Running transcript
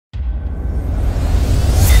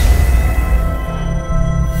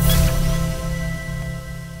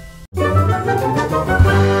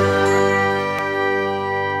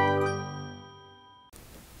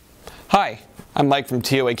I'm Mike from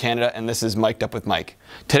TOA Canada, and this is Mic'd Up with Mike.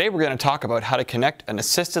 Today we're going to talk about how to connect an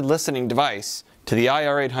assisted listening device to the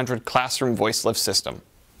IR-800 classroom voice lift system.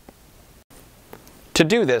 To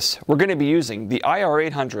do this, we're going to be using the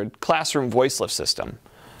IR-800 classroom voice lift system.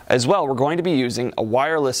 As well, we're going to be using a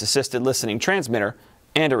wireless assisted listening transmitter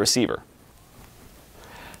and a receiver.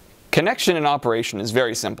 Connection and operation is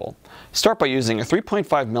very simple. Start by using a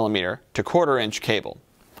 3.5mm to 1/4 inch cable.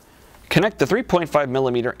 Connect the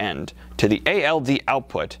 3.5mm end to the ALD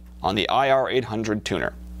output on the IR-800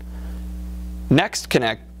 tuner. Next,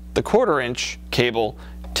 connect the 1/4 inch cable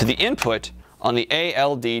to the input on the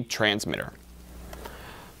ALD transmitter.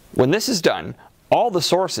 When this is done, all the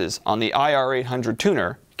sources on the IR-800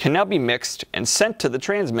 tuner can now be mixed and sent to the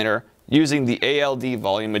transmitter using the ALD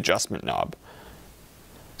volume adjustment knob.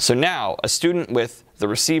 So now a student with the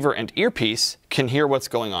receiver and earpiece can hear what's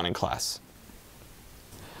going on in class.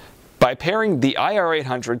 By pairing the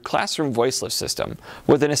IR-800 classroom voice lift system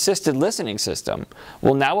with an assisted listening system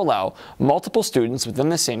will now allow multiple students within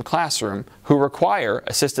the same classroom who require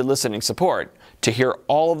assisted listening support to hear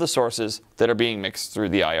all of the sources that are being mixed through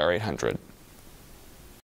the IR-800.